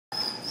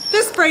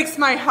just breaks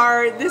my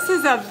heart. This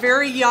is a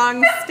very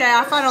young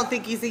staff. I don't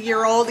think he's a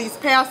year old. He's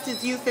past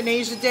his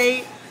euthanasia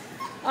date.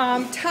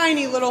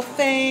 Tiny little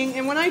thing.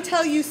 And when I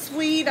tell you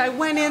sweet, I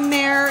went in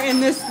there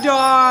and this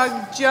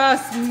dog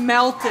just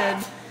melted.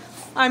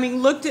 I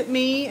mean, looked at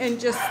me and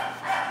just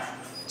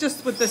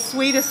with the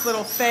sweetest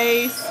little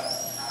face.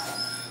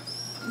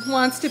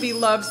 Wants to be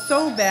loved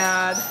so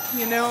bad,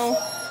 you know.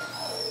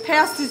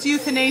 Past his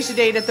euthanasia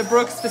date at the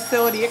Brooks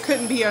facility. It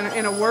couldn't be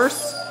in a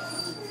worse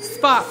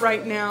spot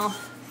right now.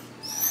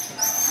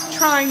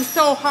 Trying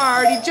so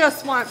hard. He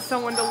just wants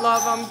someone to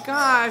love him.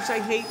 Gosh, I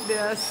hate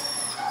this.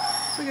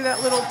 Look at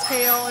that little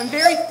tail. And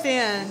very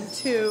thin,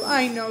 too.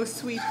 I know,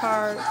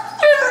 sweetheart.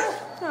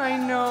 I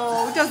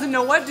know. Doesn't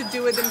know what to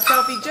do with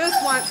himself. He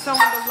just wants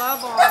someone to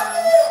love on.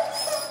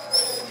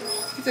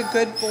 He's a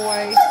good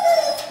boy.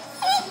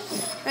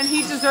 And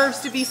he deserves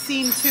to be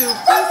seen, too.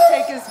 Please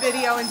take his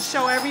video and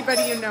show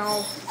everybody you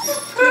know.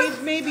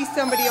 Maybe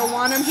somebody will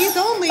want him. He's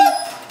only,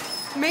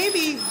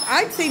 maybe,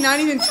 I'd say not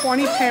even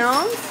 20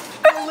 pounds.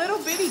 A little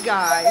bitty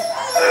guy.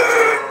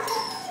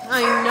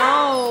 I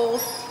know.